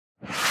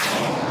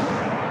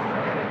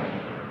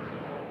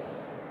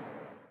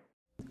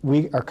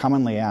We are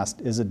commonly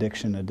asked, is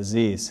addiction a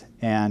disease?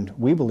 And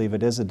we believe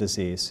it is a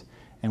disease.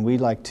 And we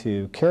like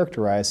to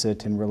characterize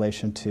it in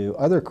relation to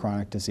other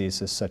chronic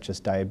diseases such as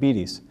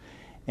diabetes.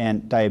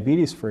 And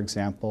diabetes, for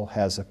example,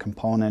 has a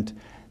component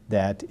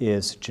that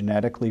is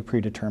genetically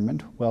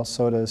predetermined. Well,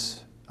 so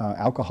does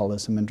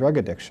alcoholism and drug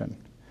addiction.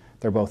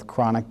 They're both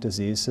chronic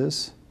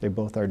diseases. They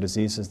both are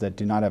diseases that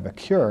do not have a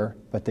cure,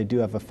 but they do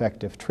have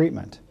effective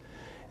treatment.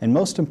 And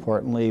most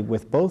importantly,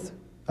 with both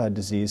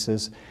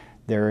diseases,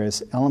 there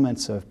is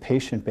elements of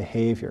patient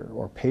behavior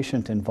or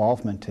patient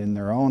involvement in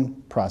their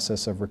own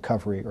process of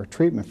recovery or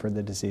treatment for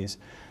the disease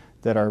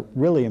that are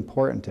really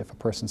important if a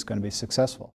person's going to be successful.